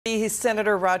He's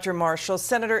Senator Roger Marshall.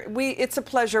 Senator, it's a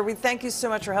pleasure. We thank you so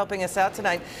much for helping us out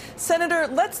tonight. Senator,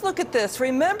 let's look at this.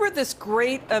 Remember this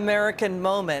great American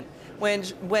moment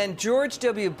when George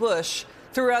W. Bush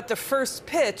threw out the first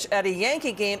pitch at a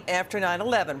Yankee game after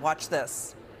 9/11. Watch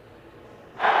this.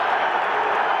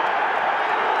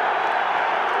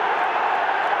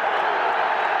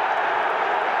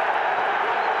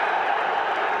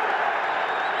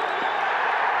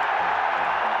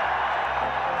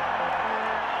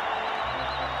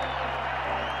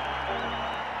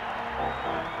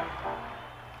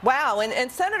 Wow,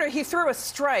 and Senator, he threw a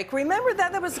strike. Remember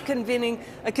that? That was a convening,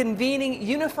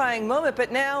 unifying moment.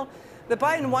 But now the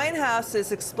Biden White House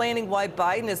is explaining why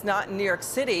Biden is not in New York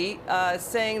City,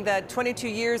 saying that 22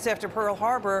 years after Pearl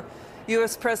Harbor,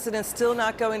 U.S. president still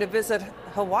not going to visit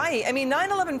Hawaii. I mean,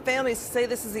 9/11 families say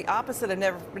this is the opposite of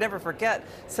never forget.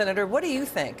 Senator, what do you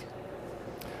think?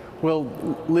 Well,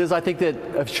 Liz, I think that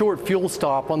a short fuel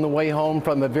stop on the way home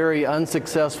from a very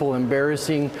unsuccessful,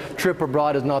 embarrassing trip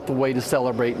abroad is not the way to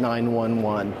celebrate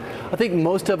 9/11. I think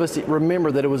most of us remember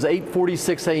that it was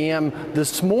 8:46 a.m.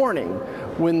 this morning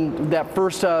when that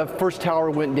first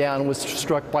tower went down and was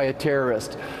struck by a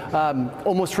terrorist.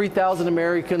 Almost 3,000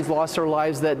 Americans lost their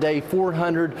lives that day.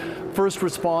 400 first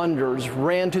responders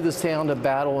ran to the sound of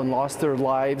battle and lost their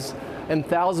lives. And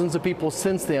thousands of people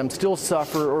since then still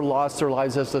suffer or lost their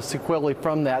lives as a sequelae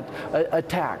from that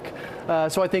attack.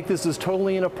 So I think this is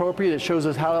totally inappropriate. It shows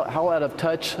us how out of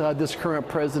touch this current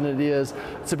president is.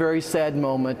 It's a very sad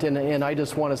moment, and I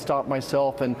just want to stop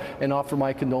myself and offer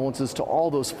my condolences to all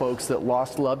those folks that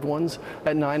lost loved ones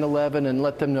at 9/11 and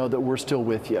let them know that we're still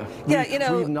with you. Yeah, you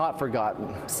know, we've not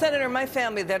forgotten. Senator, my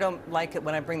family, they don't like it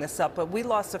when I bring this up, but we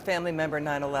lost a family member in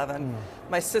 9/11.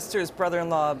 My sister's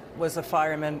brother-in-law was a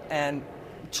fireman, and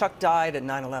Chuck died at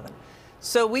 9/11.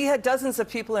 So we had dozens of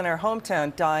people in our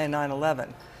hometown die in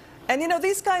 9/11. And, you know,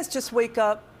 these guys just wake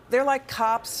up. They're like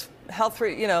cops, health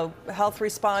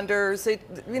responders,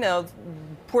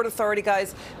 Port Authority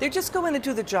guys. They're just going to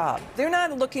do the job. They're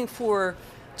not looking for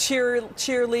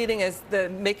cheerleading as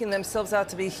making themselves out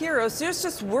to be heroes. They're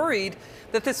just worried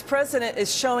that this president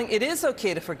is showing it is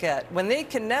okay to forget when they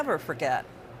can never forget.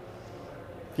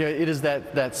 Yeah, it is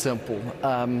that simple.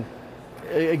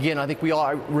 Again, I think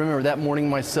I remember that morning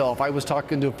myself. I was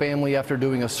talking to a family after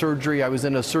doing a surgery. I was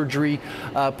in a surgery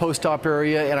post-op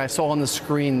area, and I saw on the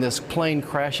screen this plane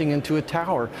crashing into a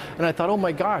tower. And I thought, oh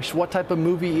my gosh, what type of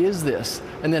movie is this?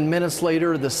 And then minutes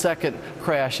later, the second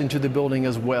crash into the building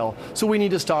as well. So we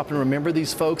need to stop and remember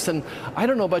these folks. And I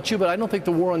don't know about you, but I don't think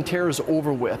the war on terror is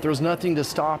over with. There's nothing to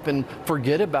stop and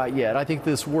forget about yet. I think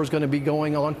this war is going to be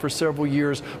going on for several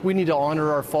years. We need to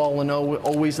honor our fallen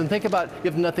always, and think about,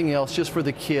 if nothing else, just for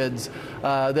the kids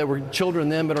that were children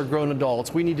then but are grown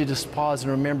adults. We need to just pause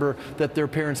and remember that their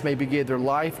parents maybe gave their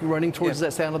life running towards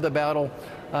that sound of the battle,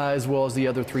 as well as the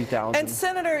other 3,000. And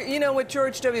Senator, you know what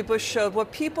George W. Bush showed,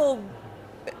 what people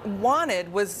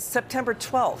wanted was September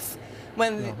 12th,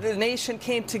 when the nation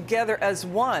came together as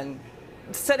one,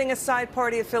 setting aside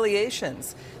party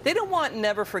affiliations. They don't want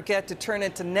never forget to turn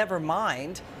into never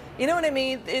mind. You know what I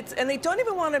mean? And they don't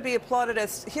even want to be applauded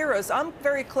as heroes. I'm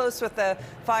very close with a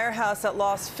firehouse that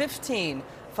lost 15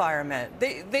 firemen.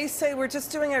 They say we're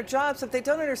just doing our jobs, but they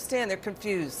don't understand. They're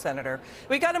confused, Senator.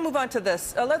 We got to move on to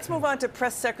this. Let's move on to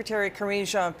Press Secretary Karine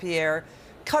Jean-Pierre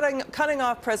cutting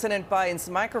off President Biden's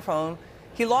microphone.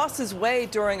 He lost his way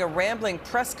during a rambling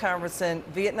press conference in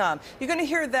Vietnam. You're going to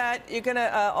hear that. You're going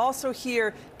to also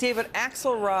hear David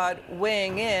Axelrod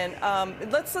weighing in.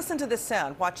 Let's listen to this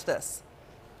sound. Watch this.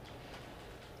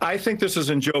 I think this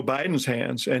is in Joe Biden's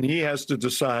hands, and he has to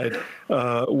decide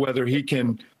whether he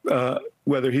can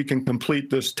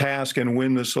complete this task and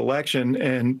win this election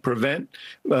and prevent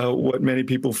what many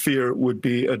people fear would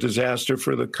be a disaster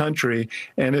for the country.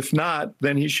 And if not,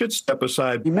 then he should step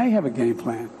aside. He may have a game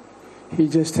plan. He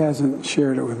just hasn't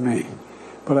shared it with me.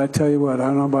 But I tell you what, I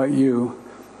don't know about you,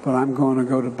 but I'm going to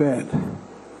go to bed.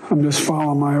 I'm just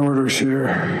following my orders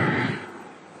here.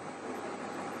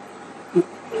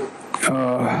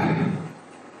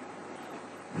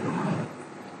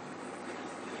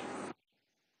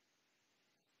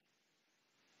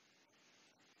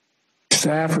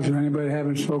 Staff, is there anybody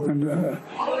haven't spoken to?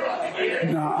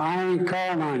 No, I ain't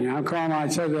calling on you. I'm calling on, I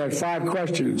said there are 5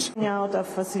 questions. Out of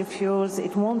fossil fuels,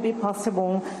 it won't be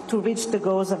possible to reach the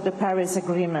goals of the Paris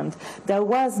Agreement. There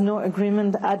was no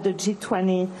agreement at the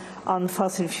G20 on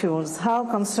fossil fuels. How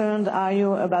concerned are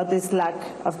you about this lack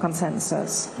of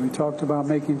consensus? We talked about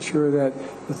making sure that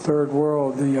the third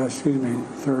world, the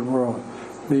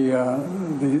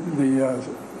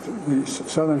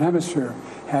Southern Hemisphere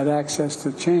had access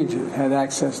to change it, had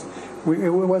access. It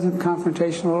wasn't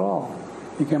confrontational at all.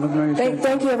 You can look me straight.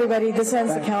 Thank you, everybody. This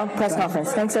ends the press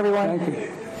conference. Thanks, everyone. Thank you.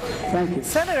 Thank you.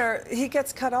 Senator, he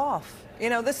gets cut off. You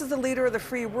know, this is the leader of the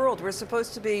free world. We're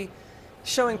supposed to be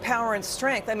showing power and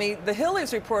strength. I mean, The Hill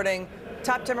is reporting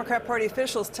top Democrat Party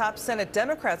officials, top Senate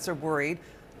Democrats are worried.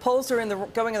 Polls are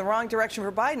going in the wrong direction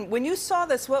for Biden. When you saw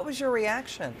this, what was your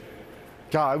reaction?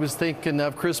 God, I was thinking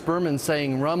of Chris Berman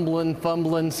saying, rumbling,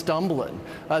 fumbling, stumbling.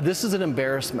 This is an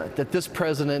embarrassment that this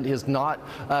president is not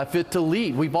fit to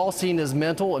lead. We've all seen his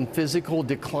mental and physical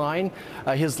decline,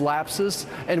 his lapses,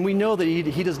 and we know that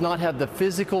he does not have the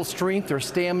physical strength or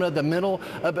stamina, the mental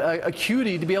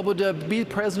acuity to be able to be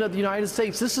president of the United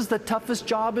States. This is the toughest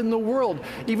job in the world.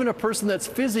 Even a person that's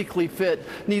physically fit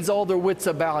needs all their wits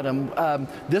about him.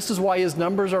 This is why his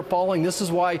numbers are falling. This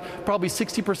is why probably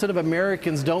 60% of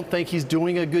Americans don't think he's doing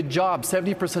a good job.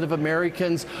 70% of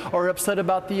Americans are upset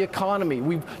about the economy.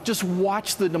 We've just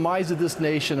watched the demise of this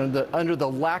nation under the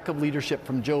lack of leadership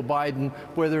from Joe Biden,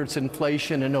 whether it's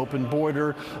inflation, an open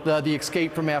border, the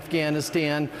escape from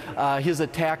Afghanistan, his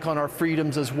attack on our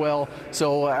freedoms as well.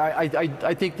 So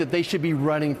I think that they should be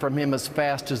running from him as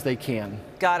fast as they can.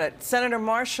 Got it. Senator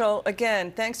Marshall,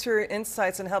 again, thanks for your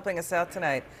insights and helping us out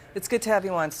tonight. It's good to have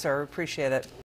you on, sir. Appreciate it.